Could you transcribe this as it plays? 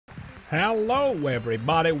Hello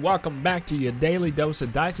everybody, welcome back to your daily dose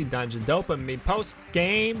of Dicey Dungeons dopamine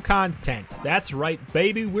post-game content. That's right,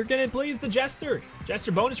 baby, we're gonna play as the Jester.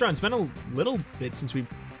 Jester bonus run. It's been a little bit since we've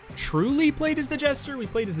truly played as the Jester. We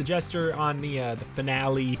played as the Jester on the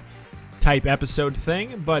finale type episode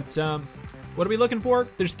thing, but what are we looking for?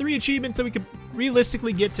 There's 3 achievements that we could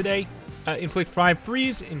realistically get today. Inflict 5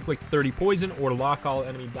 freeze, inflict 30 poison, or lock all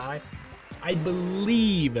enemy die. I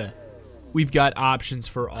believe we've got options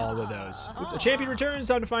for all of those. Oops, a champion returns.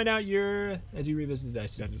 Time to find out as you revisit the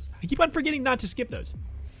Dicey Dungeons. I keep on forgetting not to skip those.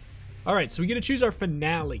 All right, so we get to choose our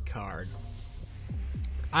finale card.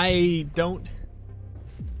 I don't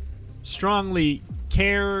strongly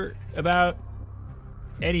care about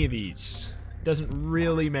any of these. Doesn't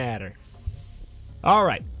really matter. All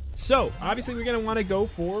right, so obviously we're gonna want to go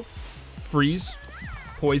for freeze,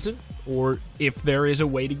 poison, or if there is a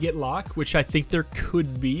way to get lock, which I think there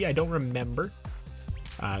could be, I don't remember,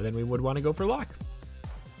 then we would want to go for lock.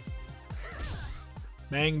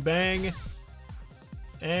 Bang, bang,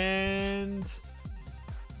 and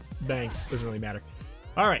bang. Doesn't really matter.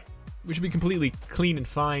 All right, we should be completely clean and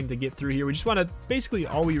fine to get through here. We just want to, basically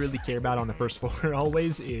all we really care about on the first floor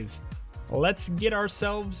always is let's get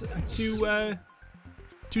ourselves to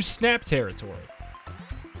snap territory.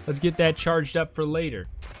 Let's get that charged up for later,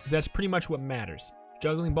 because that's pretty much what matters.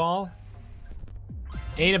 Juggling ball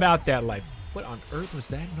ain't about that life. What on earth was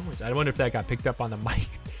that noise? I wonder if that got picked up on the mic.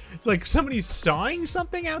 Like somebody's sawing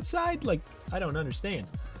something outside? Like, I don't understand.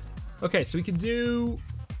 Okay, so we can do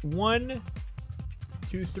 1,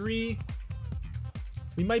 2, 3.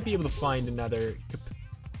 We might be able to find another.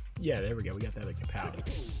 Yeah, there we go. We got the other Kapow.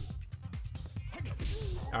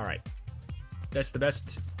 All right. That's the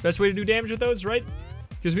best way to do damage with those, right?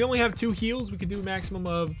 Because we only have 2 heals, we could do a maximum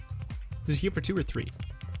of... Does it heal for 2 or 3?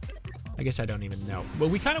 I guess I don't even know. But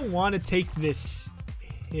we kind of want to take this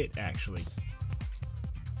hit, actually.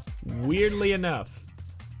 Weirdly enough,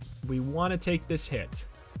 we want to take this hit.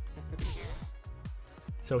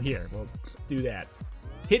 So here, we'll do that.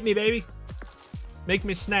 Hit me, baby. Make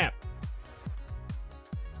me snap.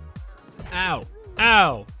 Ow.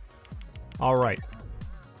 Ow. All right.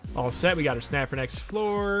 All set. We got our snap for next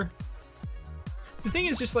floor. The thing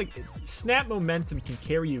is, just like, snap momentum can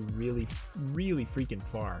carry you really, really freaking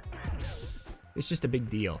far. It's just a big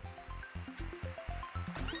deal.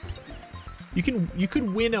 You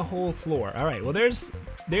could win a whole floor. All right, well, there's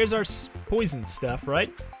our poison stuff,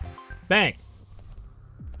 right? Bang.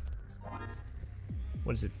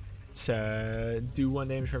 What is it? It's, do 1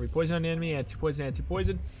 damage for every poison on the enemy, add 2 poison, add 2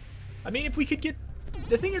 poison. I mean, if we could get...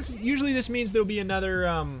 The thing is, usually this means there'll be another,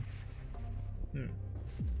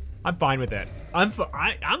 I'm fine with that. I'm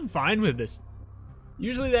fine with this.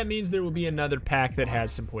 Usually that means there will be another pack that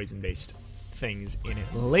has some poison-based things in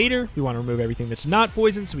it later. We want to remove everything that's not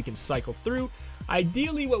poison so we can cycle through.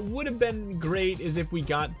 Ideally, what would have been great is if we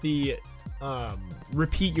got the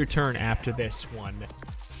repeat your turn after this one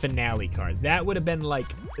finale card. That would have been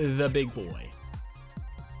like the big boy.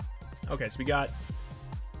 Okay, so we got...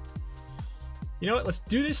 You know what? Let's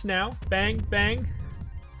do this now. Bang, bang.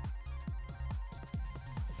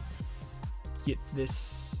 Get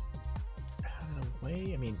this out of the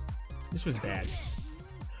way. I mean, this was bad.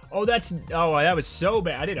 Oh, that was so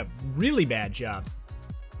bad. I did a really bad job.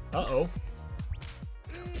 Uh-oh.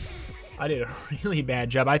 I did a really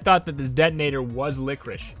bad job. I thought that the detonator was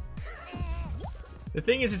licorice. The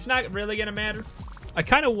thing is, it's not really gonna matter. I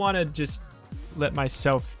kind of want to just let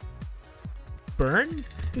myself burn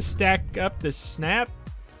to stack up the snap,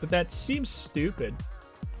 but that seems stupid,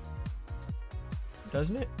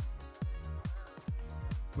 doesn't it?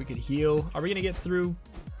 We could heal. Are we gonna get through?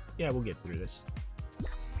 Yeah, we'll get through this.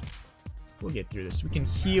 We'll get through this. We can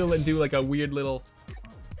heal and do like a weird little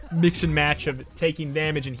mix and match of taking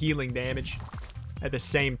damage and healing damage at the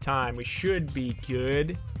same time. We should be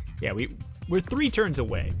good. Yeah, we're 3 turns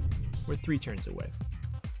away. We're 3 turns away.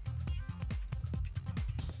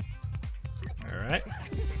 All right.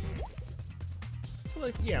 So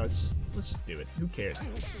like, yeah, let's just do it. Who cares?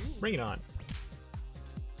 Bring it on.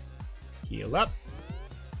 Heal up.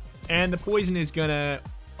 And the poison is gonna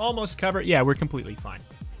almost cover. Yeah, we're completely fine.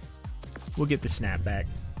 We'll get the snap back.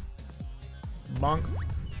 Bonk.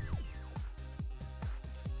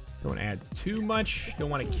 Don't add too much. Don't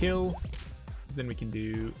want to kill. Then we can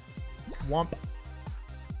do womp.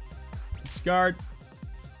 Discard.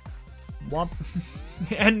 Womp.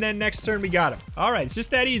 And then next turn we got him. All right, it's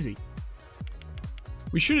just that easy.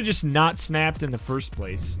 We should have just not snapped in the first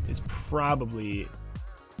place. Is probably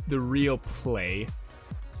the real play.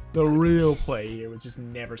 The real play here was just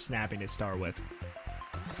never snapping to start with.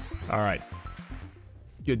 All right.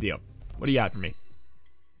 Good deal. What do you got for me?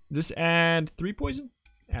 Does this add 3 poison?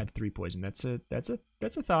 Add 3 poison. That's a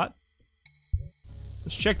thought.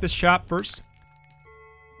 Let's check this shop first.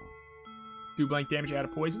 Do blank damage, add a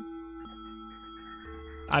poison.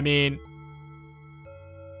 I mean,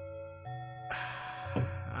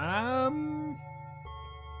 I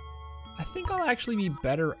think I'll actually be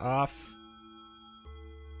better off.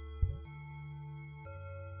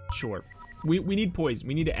 Sure. We need poison.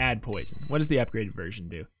 We need to add poison. What does the upgraded version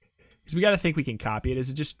do? Because we got to think we can copy it. Is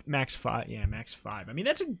it just max 5? Yeah, max 5. I mean,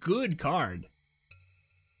 that's a good card.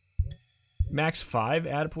 Max 5,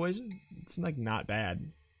 add a poison? It's like not bad.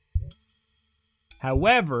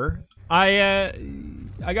 However, I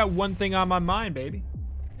got one thing on my mind, baby.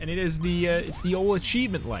 And it is it's the old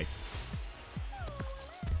achievement life.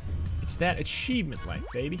 It's that achievement life,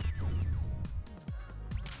 baby.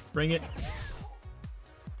 Bring it.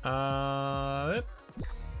 Yoink.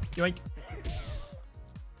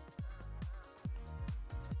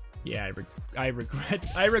 Yeah, I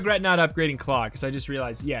regret not upgrading Claw, because I just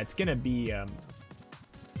realized, yeah, it's gonna be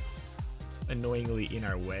annoyingly in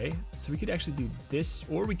our way. So we could actually do this,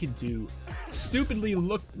 or we could do stupidly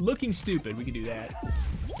looking stupid. We could do that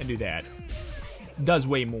and do that. Does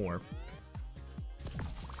way more.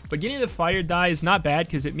 But getting the fire die is not bad,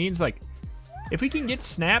 because it means, like, if we can get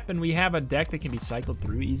Snap and we have a deck that can be cycled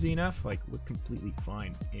through easy enough, like, we're completely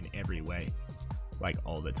fine in every way, like,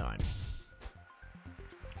 all the time.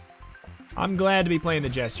 I'm glad to be playing the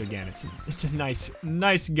Jester again. It's a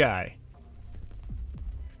nice guy.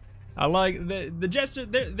 I like the Jester.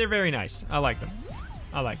 They're very nice. I like them.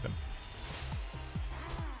 I like them.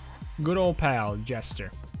 Good old pal Jester.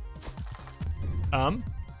 We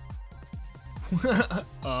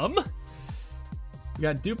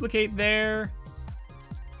got duplicate there.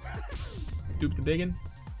 Dupe the biggin.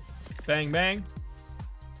 Bang bang.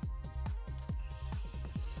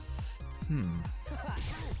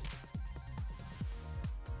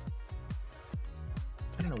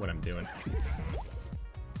 I don't know what I'm doing.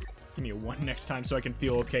 Give me a 1 next time so I can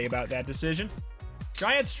feel okay about that decision.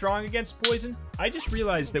 Giant strong against poison. I just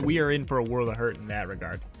realized that we are in for a world of hurt in that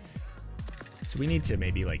regard. So we need to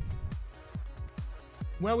maybe, like...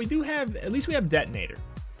 Well, we do have... At least we have Detonator.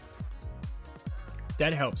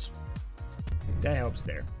 That helps. That helps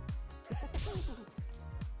there.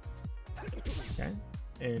 Okay.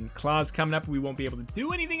 And Claw's coming up. We won't be able to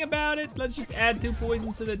do anything about it. Let's just add 2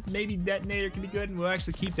 poison so that maybe Detonator can be good. And we'll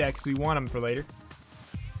actually keep that because we want them for later.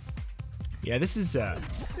 Yeah, this is a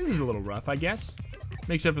little rough, I guess.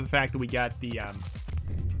 Makes up for the fact that we got the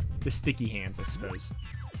sticky hands, I suppose.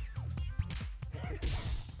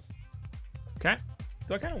 Okay.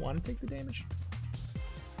 Do I kind of want to take the damage?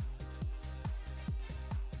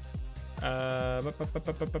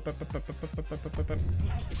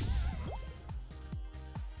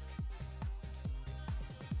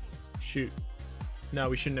 Shoot. No,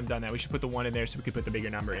 we shouldn't have done that. We should put the 1 in there so we could put the bigger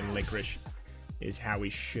number in licorice. Is how we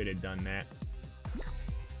should have done that.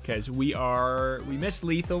 Because we missed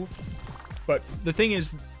lethal. But the thing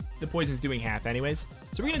is, the poison's doing half anyways.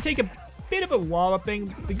 So we're going to take a bit of a walloping.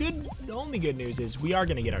 The only good news is we are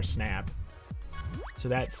going to get our snap. So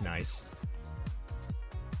that's nice.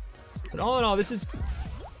 But all in all, this is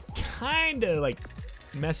kind of like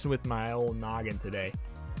messing with my old noggin today.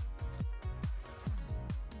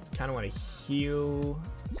 Kind of want to heal.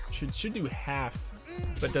 Should do half,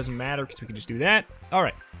 but it doesn't matter because we can just do that. All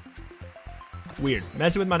right. Weird.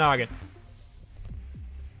 Messing with my noggin.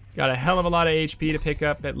 Got a hell of a lot of HP to pick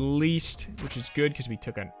up at least, which is good because we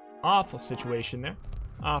took an awful situation there.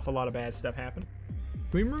 Awful lot of bad stuff happened. Can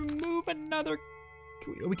we remove another?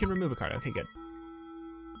 We can remove a card. Okay, good.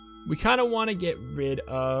 We kind of want to get rid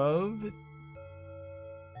of...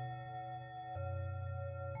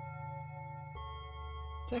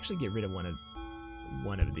 Let's actually get rid of one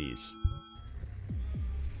of these.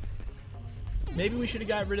 Maybe we should have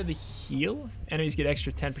got rid of the heal. Enemies get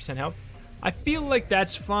extra 10% health. I feel like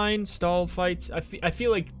that's fine. Stall fights. I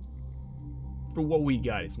feel like for what we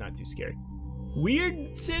got, it's not too scary.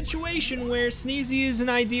 Weird situation where Sneezy is an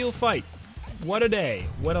ideal fight. What a day.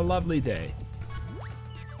 What a lovely day.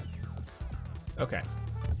 Okay.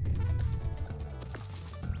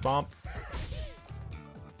 Bomp.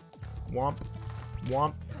 Womp.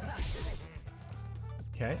 Womp.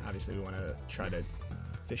 Okay, obviously we want to try to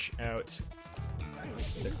fish out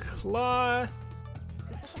the claw.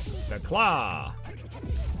 The claw.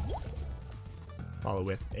 Follow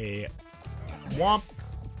with a womp.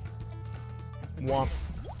 Womp.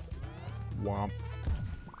 Womp.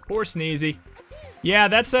 Poor Sneezy. Yeah,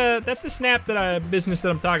 that's the snap business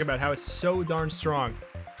that I'm talking about. How it's so darn strong.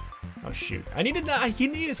 Oh shoot! I need to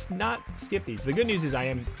not skip these. The good news is I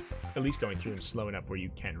am at least going through them slow enough where you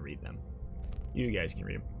can read them. You guys can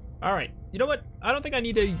read them. All right. You know what? I don't think I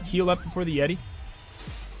need to heal up before the Yeti.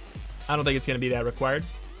 I don't think it's going to be that required.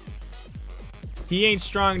 He ain't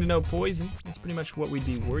strong to no poison. That's pretty much what we'd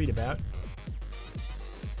be worried about.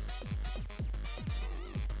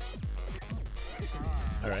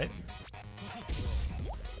 All right.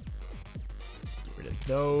 Get rid of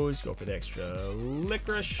those. Go for the extra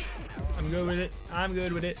licorice. I'm good with it. I'm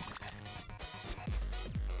good with it.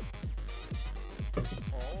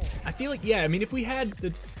 I feel like, yeah, I mean, if we had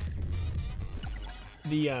the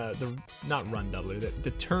not run doubler,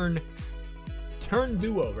 the turn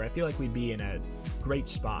do-over, I feel like we'd be in a great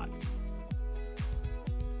spot.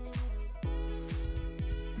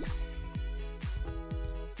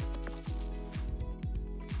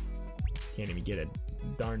 Can't even get a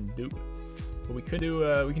darn dupe. But we can do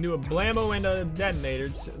a blammo and a detonator.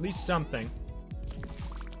 It's at least something.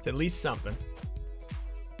 It's at least something.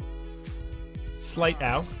 Slight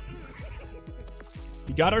ow.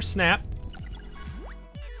 We got our snap.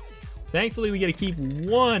 Thankfully, we get to keep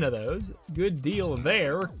one of those. Good deal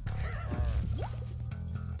there.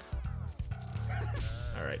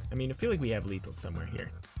 All right. I mean, I feel like we have lethal somewhere here.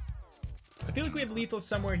 I feel like we have lethal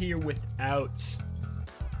somewhere here without...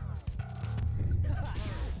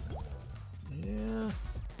 Yeah.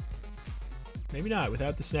 Maybe not.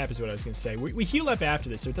 Without the snap is what I was going to say. We heal up after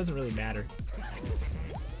this, so it doesn't really matter.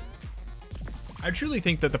 I truly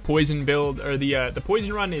think that the poison build, or the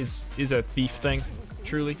poison run is a thief thing.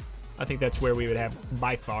 Truly. I think that's where we would have,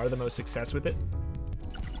 by far, the most success with it.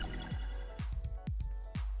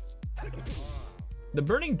 The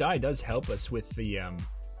burning dye does help us with the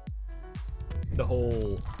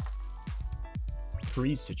whole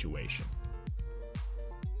freeze situation.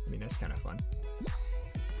 I mean, that's kind of fun.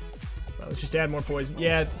 Well, let's just add more poison.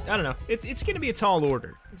 Yeah, I don't know. It's going to be a tall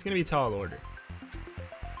order. It's going to be a tall order.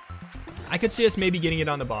 I could see us maybe getting it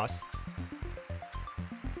on the boss.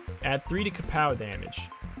 Add 3 to kapow damage.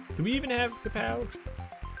 Do we even have kapow?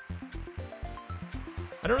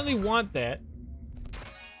 I don't really want that.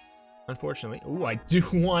 Unfortunately. Ooh, I do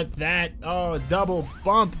want that. Oh, double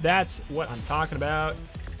bump. That's what I'm talking about.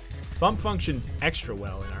 Bump functions extra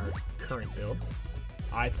well in our current build,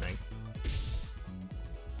 I think.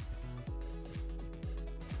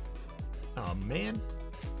 Oh, man.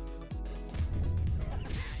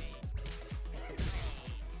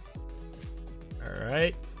 All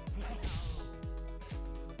right.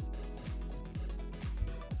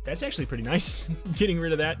 That's actually pretty nice, getting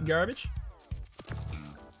rid of that garbage.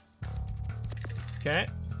 Okay.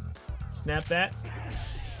 Snap that.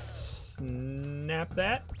 Snap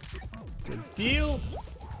that. Good deal.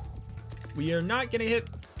 We are not going to hit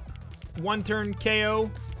one turn KO,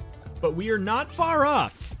 but we are not far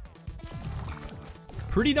off.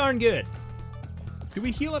 Pretty darn good. Do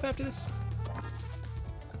we heal up after this?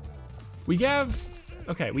 We have...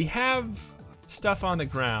 Okay, we have stuff on the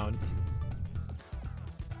ground.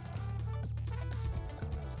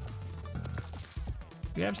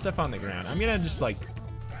 We have stuff on the ground. I'm gonna just like...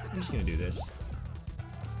 I'm just gonna do this.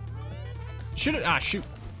 Should've... Ah, shoot.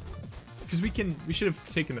 Because we should have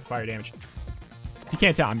taken the fire damage. You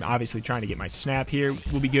can't tell. I'm obviously trying to get my snap here.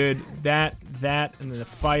 We'll be good. That, and then the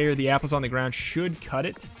fire. The apples on the ground should cut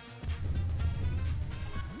it.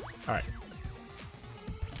 Alright.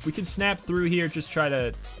 We can snap through here. Just try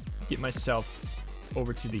to get myself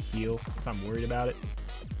over to the heal if I'm worried about it.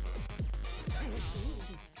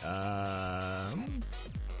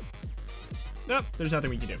 Nope, there's nothing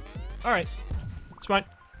we can do. Alright. It's fine.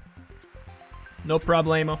 No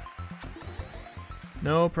problemo.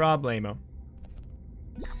 No problemo.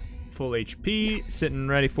 Full HP, sitting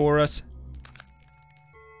ready for us.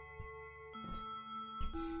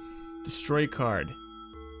 Destroy a card.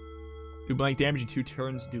 Do blank damage in 2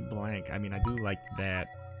 turns, do blank. I mean, I do like that.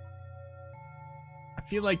 I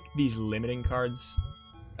feel like these limiting cards...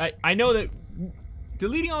 I know that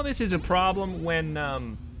deleting all this is a problem when,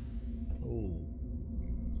 Oh.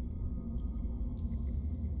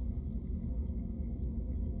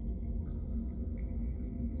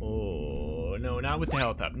 Oh, no, not with the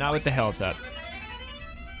health up. Not with the health up.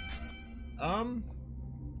 Oh.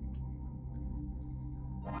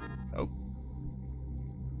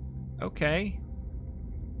 Okay.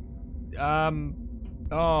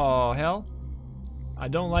 Oh, hell. I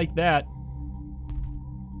don't like that.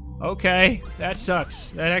 Okay, that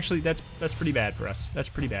sucks. That actually, that's pretty bad for us. That's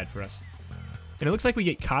pretty bad for us. And it looks like we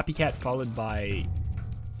get Copycat followed by...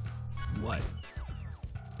 What?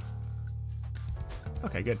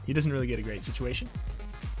 Okay, good. He doesn't really get a great situation.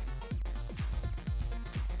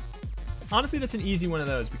 Honestly, that's an easy one of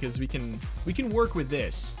those because we can work with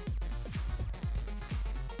this.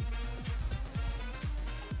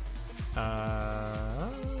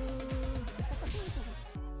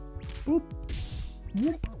 Boop.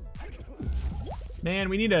 Whoop. Man,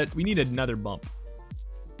 we need another bump.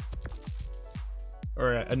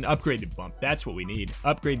 Or an upgraded bump. That's what we need.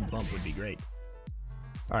 Upgraded bump would be great.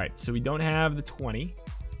 Alright, so we don't have the 20.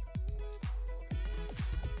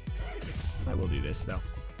 I will do this, though.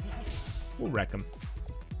 We'll wreck them.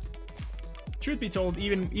 Truth be told,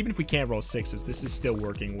 even if we can't roll 6s, this is still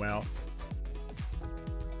working well.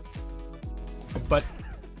 But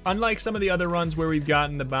unlike some of the other runs where we've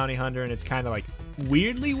gotten the bounty hunter and it's kind of like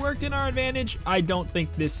weirdly worked in our advantage, I don't think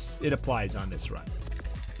it applies on this run.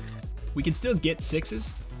 We can still get 6s.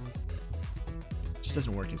 It just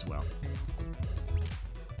doesn't work as well.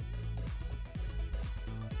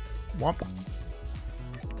 Womp.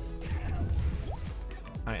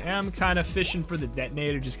 I am kind of fishing for the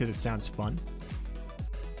detonator just because it sounds fun.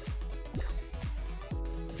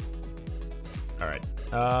 Alright.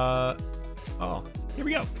 Oh, here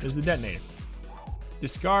we go. There's the detonator.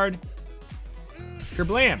 Discard.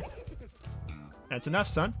 Kerblam. That's enough,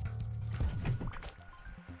 son.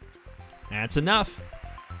 That's enough.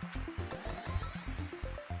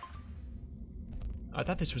 I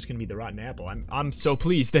thought this was going to be the rotten apple. I'm so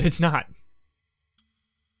pleased that it's not.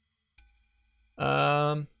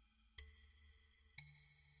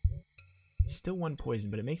 Still one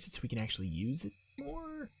poison, but it makes it so we can actually use it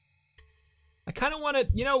more. I kind of want to,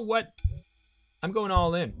 you know what? I'm going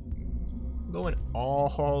all in. I'm going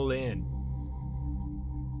all in.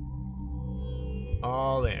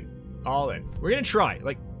 All in. All in. We're going to try.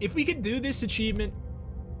 Like, if we could do this achievement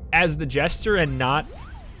as the Jester and not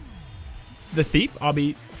the Thief, I'll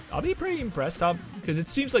be pretty impressed. Because it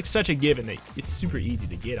seems like such a given that it's super easy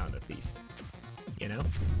to get on the Thief. You know?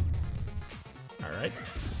 Alright.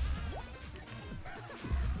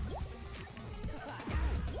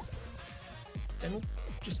 And we'll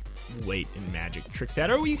just wait and magic trick that.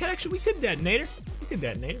 Or we could detonate her. We could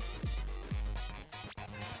detonate her.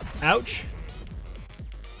 Ouch.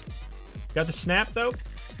 Got the snap though.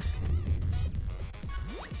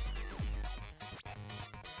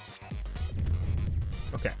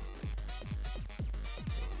 Okay.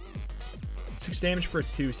 6 damage for a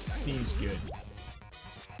 2 seems good.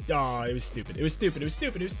 Oh, it was stupid. It was stupid. It was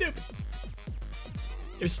stupid. It was stupid.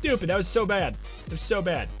 It was stupid. That was so bad. It was so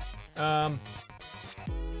bad.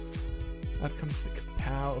 Up comes the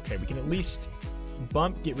kapow. Okay, we can at least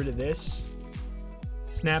bump, get rid of this.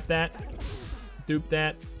 Snap that. Dupe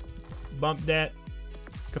that. Bump that.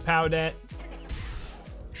 Kapow that.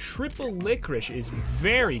 Triple licorice is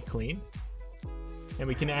very clean. And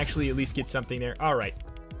we can actually at least get something there. Alright.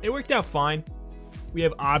 It worked out fine. We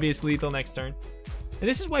have obvious lethal next turn. And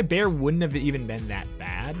this is why bear wouldn't have even been that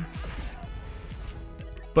bad.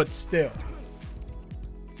 But still.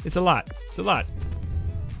 It's a lot. It's a lot.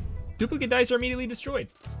 Duplicate dice are immediately destroyed.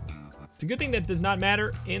 It's a good thing that does not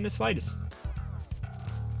matter in the slightest.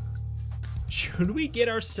 Should we get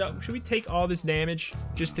ourselves... Should we take all this damage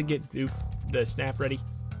just to get the snap ready?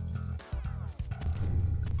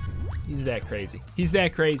 He's that crazy. He's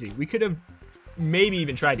that crazy. We could have maybe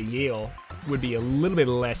even tried to Yale. Would be a little bit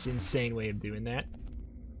less insane way of doing that.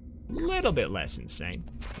 Little bit less insane.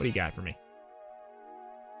 What do you got for me?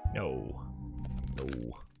 No. No.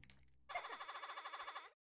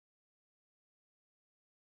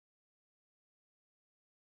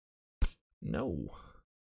 No.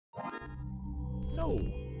 No.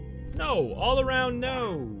 No. All around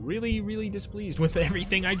no. Really, really displeased with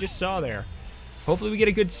everything I just saw there. Hopefully we get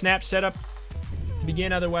a good snap setup to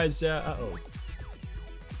begin. Otherwise, uh-oh.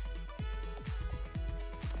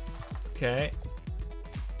 Okay.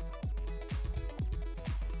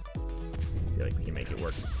 I feel like we can make it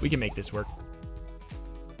work. We can make this work.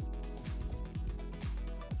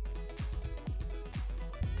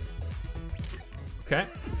 Okay.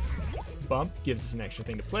 Bump gives us an extra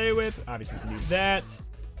thing to play with. Obviously, we can do that.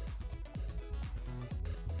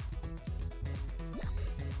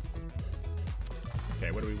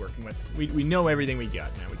 Okay, what are we working with? We know everything we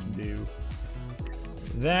got. Now we can do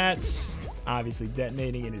that. Obviously,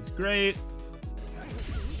 detonating it is great.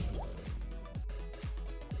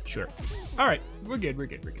 Sure. All right, we're good. We're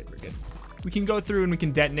good. We're good. We're good. We can go through and we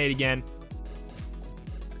can detonate again.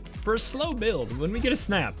 For a slow build, when we get a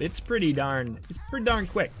snap, it's pretty darn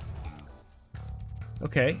quick.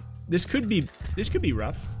 Okay, this could be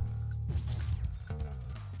rough.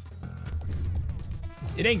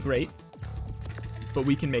 It ain't great, but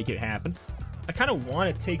we can make it happen. I kind of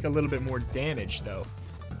want to take a little bit more damage though.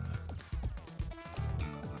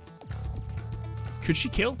 Could she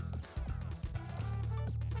kill?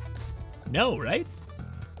 No, right?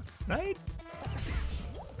 Right?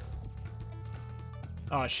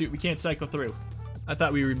 Oh, shoot. We can't cycle through. I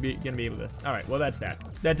thought we were going to be able to. All right. Well, that's that.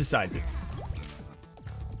 That decides it.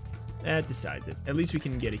 That decides it. At least we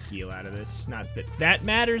can get a heal out of this. Not that that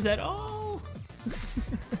matters at all.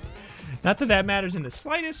 Not that that matters in the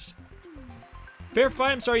slightest. Fair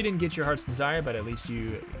fight. I'm sorry you didn't get your heart's desire, but at least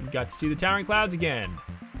you got to see the towering clouds again.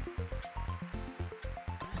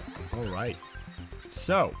 All right.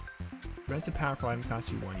 So, rent a powerful item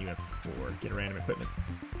costs you 1. You have 4. Get a random equipment.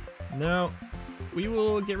 No. We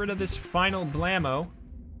will get rid of this final blammo.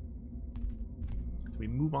 So we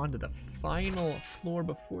move on to the final floor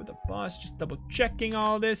before the boss. Just double checking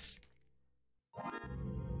all this.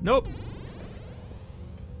 Nope.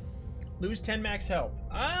 Lose 10 max health.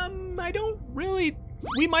 I don't really...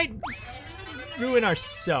 We might ruin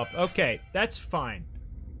ourselves. Okay, that's fine.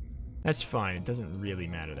 That's fine. It doesn't really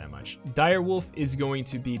matter that much. Dire Wolf is going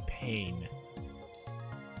to be pain.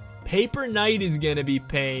 Paper Knight is gonna be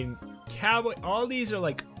pain. Cowboy... All these are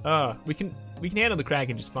like... we can handle the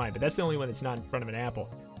Kraken just fine, but that's the only one that's not in front of an apple.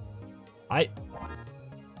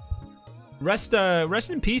 Rest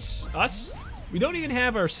in peace, us. We don't even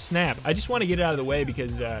have our snap. I just want to get it out of the way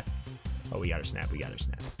because... Oh, we got our snap. We got our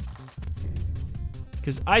snap.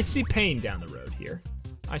 Because I see pain down the road here.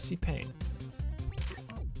 I see pain.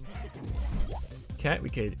 Okay, we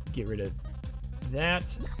could get rid of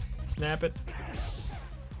that. Snap it.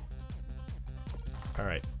 All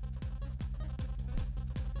right.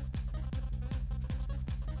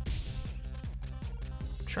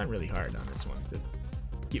 I'm trying really hard on this one to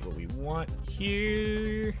get what we want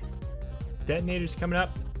here. Detonator's coming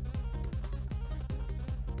up.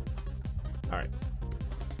 All right.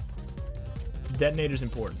 Detonator's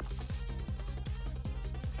important.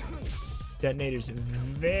 Detonator's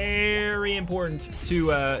very important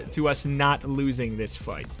to us not losing this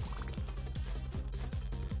fight.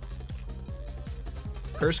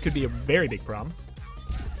 Curse could be a very big problem.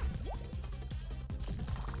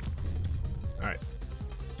 All right.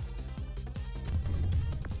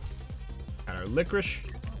 Got our licorice.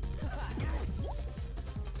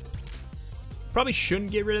 Probably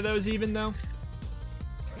shouldn't get rid of those even, though.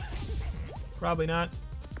 Probably not.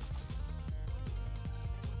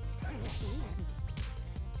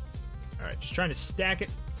 Alright, just trying to stack it.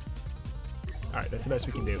 Alright, that's the best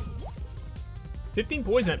we can do. 15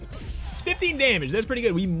 poison. It's 15 damage. That's pretty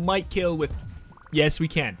good. We might kill with... Yes, we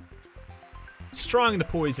can. Strong to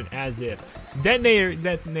poison, as if.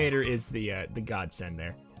 Detonator is the godsend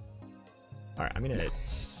there. Alright, I'm gonna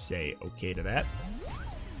say okay to that.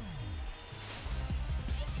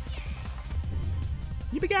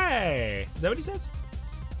 Yippee-ki! Is that what he says?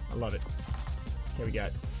 I love it. Okay, we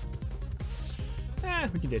got...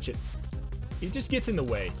 we can ditch it. It just gets in the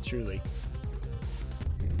way, truly.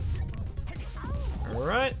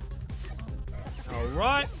 Alright.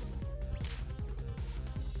 Alright.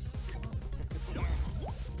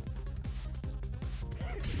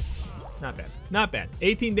 Not bad. Not bad.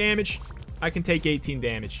 18 damage. I can take 18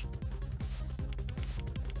 damage.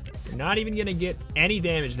 We're not even gonna get any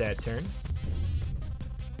damage that turn.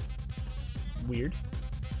 Weird.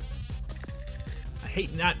 I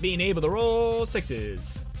hate not being able to roll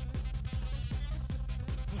 6s.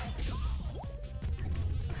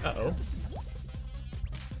 Uh-oh.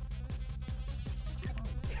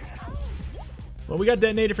 Well, we got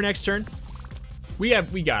Detonator for next turn. We got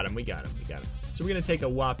him. So we're gonna take a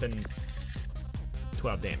whopping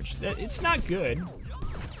 12 damage. It's not good.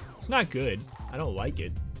 It's not good. I don't like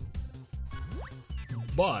it.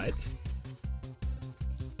 But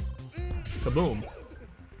kaboom.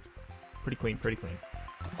 Pretty clean, pretty clean.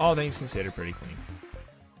 All things considered, pretty clean.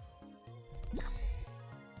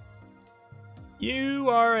 You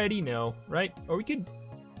already know, right? Or we could...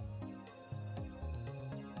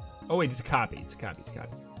 Oh wait, it's a copy. It's a copy.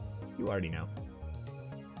 You already know.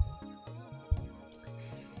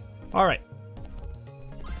 Alright.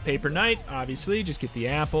 Paper Knight, obviously. Just get the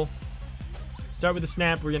apple. Start with the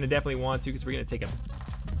snap. We're going to definitely want to because we're going to take a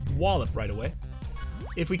wallop right away.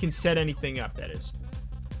 If we can set anything up, that is.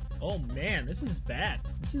 Oh man, this is bad.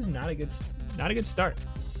 This is not a good start.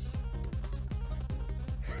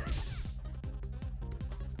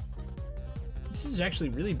 This is actually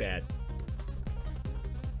really bad.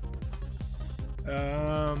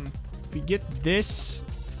 If we get this,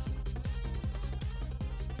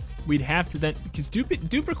 we'd have to then, because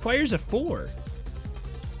dupe requires a 4,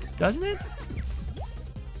 doesn't it?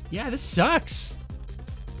 Yeah, this sucks.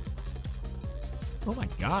 Oh my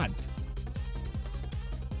god.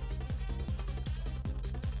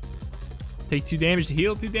 Take 2 damage to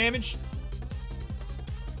heal 2 damage.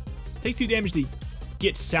 Take 2 damage to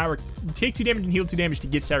get sour. Take 2 damage and heal 2 damage to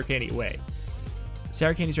get sour candy away.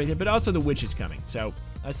 Sour candy's right there, but also the witch is coming, so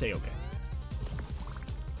I say okay.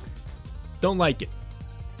 Don't like it.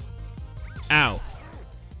 Ow.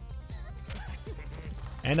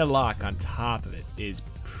 And a lock on top of it is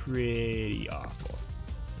pretty awful.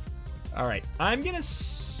 All right, I'm gonna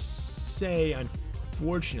say,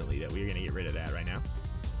 unfortunately, that we're gonna get rid of that right now,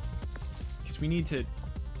 because we need to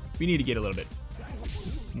get a little bit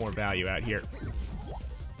more value out here.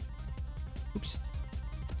 Oops.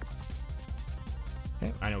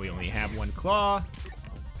 Okay, I know we only have one claw.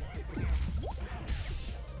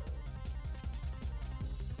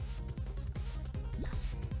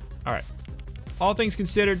 All right. All things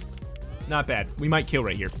considered, not bad. We might kill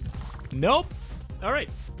right here. Nope. All right.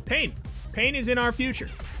 Pain. Pain is in our future.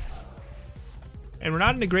 And we're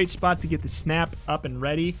not in a great spot to get the snap up and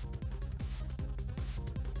ready.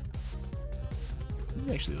 This is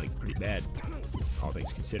actually like pretty bad, all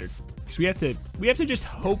things considered. Because we have to just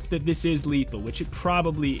hope that this is lethal, which it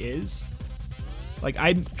probably is. Like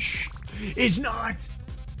it's not.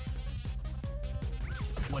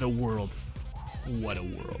 What a world. What a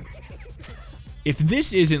world. If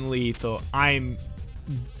this isn't lethal, I'm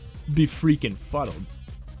be freaking fuddled.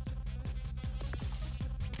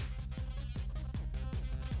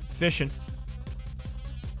 Fishing.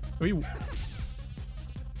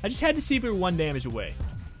 I just had to see if we were 1 damage away.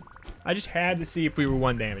 I just had to see if we were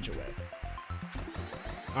 1 damage away.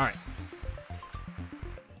 All right.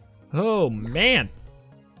 Oh, man.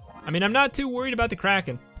 I mean, I'm not too worried about the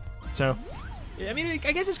Kraken. So, I mean, I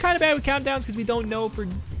guess it's kind of bad with countdowns because we don't know if we're,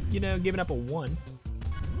 you know, giving up a 1.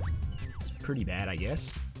 It's pretty bad, I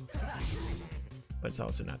guess. But it's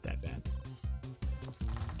also not that bad.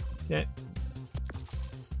 Yeah.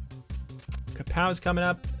 Kapow's coming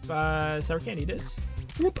up. Sour candy it is.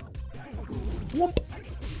 Whoop. Whoop.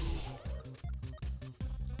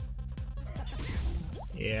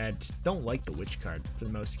 Yeah, I just don't like the witch card for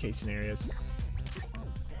the most case scenarios.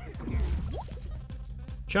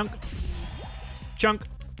 Chunk. Chunk.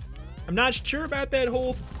 I'm not sure about that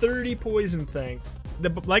whole 30 poison thing.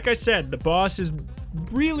 Like I said, the boss is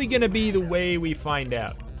really gonna be the way we find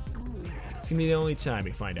out. It's gonna be the only time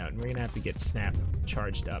we find out, and we're gonna have to get Snap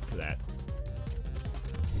charged up for that.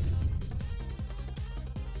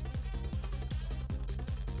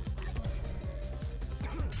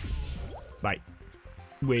 Bye.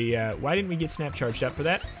 Why didn't we get Snap charged up for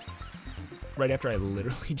that? Right after I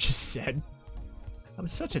literally just said. I'm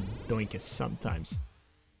such a doinkus sometimes.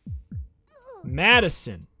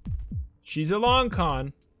 Madison. She's a long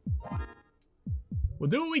con. We'll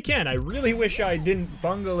do what we can. I really wish I didn't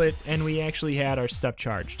bungle it and we actually had our stuff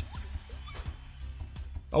charged.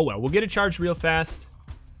 Oh well, we'll get it charged real fast.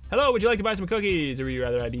 Hello, would you like to buy some cookies? Or would you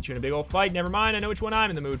rather I beat you in a big old fight? Never mind, I know which one I'm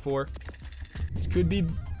in the mood for. This could be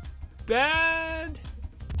bad.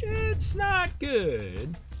 It's not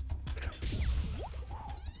good.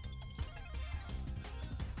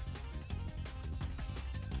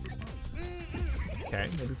 Okay,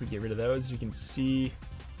 maybe if we get rid of those, you can see.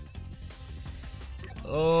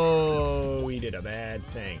 Oh, we did a bad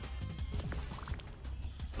thing.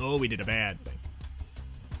 Oh, we did a bad thing.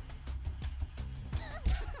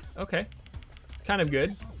 Okay, it's kind of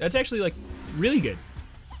good. That's actually like really good.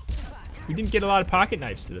 We didn't get a lot of pocket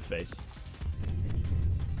knives to the face.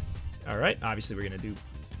 All right, obviously we're gonna do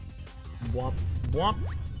womp womp.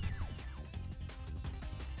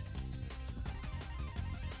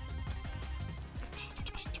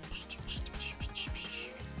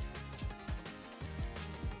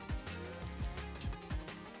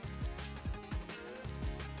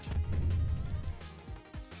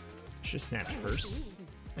 Just snapped first,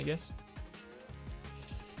 I guess.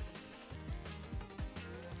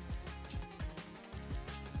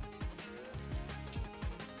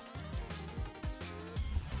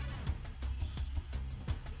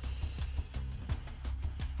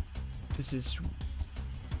 This is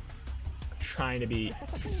trying to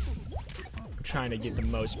get the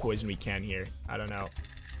most poison we can here. I don't know.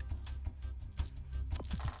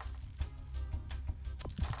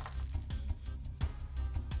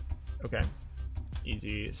 Okay.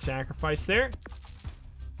 Easy sacrifice there.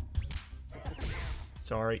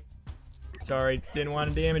 Sorry. Sorry, didn't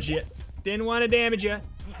want to damage you. Didn't want to damage you.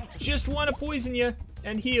 Just want to poison you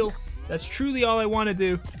and heal. That's truly all I want to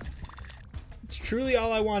do. It's truly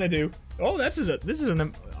all I want to do. Oh, this is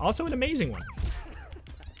also an amazing one.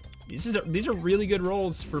 These are really good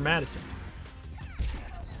rolls for Madison.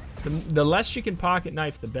 The less she can pocket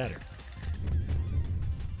knife, the better.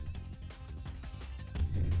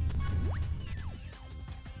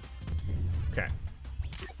 Okay.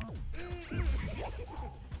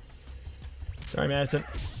 Sorry, Madison.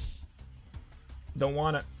 Don't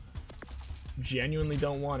wanna genuinely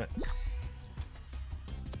don't want it.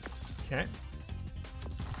 Okay.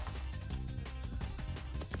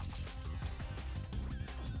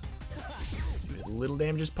 Do as little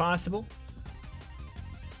damage as possible.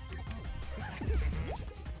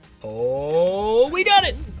 Oh, we done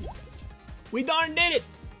it! We darn did it!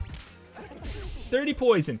 30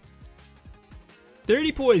 poison.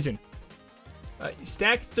 30 poison.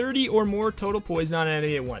 Stack 30 or more total poison on an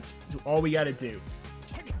enemy at once. That's all we gotta do.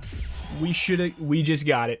 We just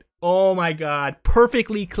got it. Oh my god.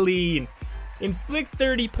 Perfectly clean. Inflict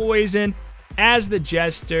 30 poison as the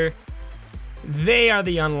Jester. They are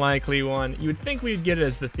the unlikely one. You would think we'd get it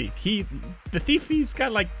as the Thief. He's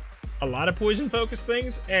got like a lot of poison focused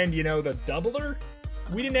things, and you know, the Doubler?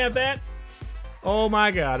 We didn't have that. Oh my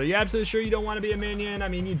god, are you absolutely sure you don't want to be a minion? I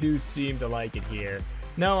mean, you do seem to like it here.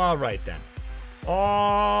 No, alright then.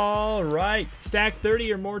 Alright. Stack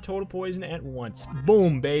 30 or more total poison at once.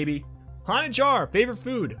 Boom, baby. Haunted jar, favorite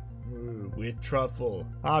food. Ooh, with truffle.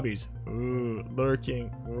 Hobbies. Ooh, lurking.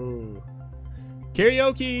 Ooh.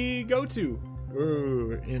 Karaoke go-to.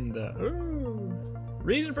 Ooh, in the... Ooh.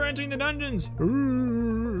 Reason for entering the dungeons.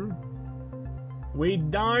 Ooh. We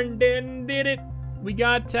darn did it. We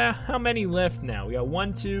got, how many left now? We got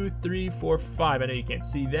 1, 2, 3, 4, 5. I know you can't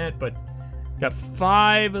see that, but got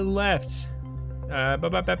 5 left. 4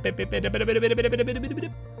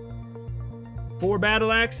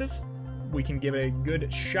 battle axes. We can give a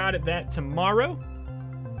good shot at that tomorrow.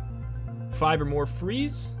 5 or more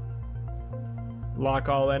freeze. Lock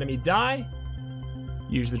all enemy die.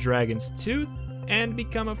 Use the dragon's tooth. And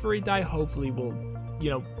become a furry die. Hopefully we'll, you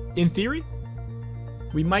know, in theory,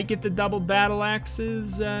 we might get the double battle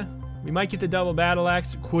axes.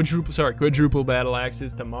 Quadruple battle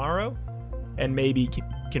axes tomorrow. And maybe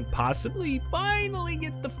can possibly finally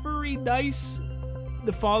get the furry dice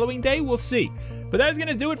the following day. We'll see. But that's going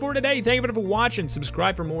to do it for today. Thank you for watching.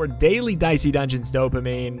 Subscribe for more daily Dicey Dungeons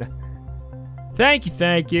dopamine.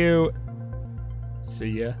 Thank you.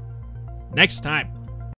 See ya next time.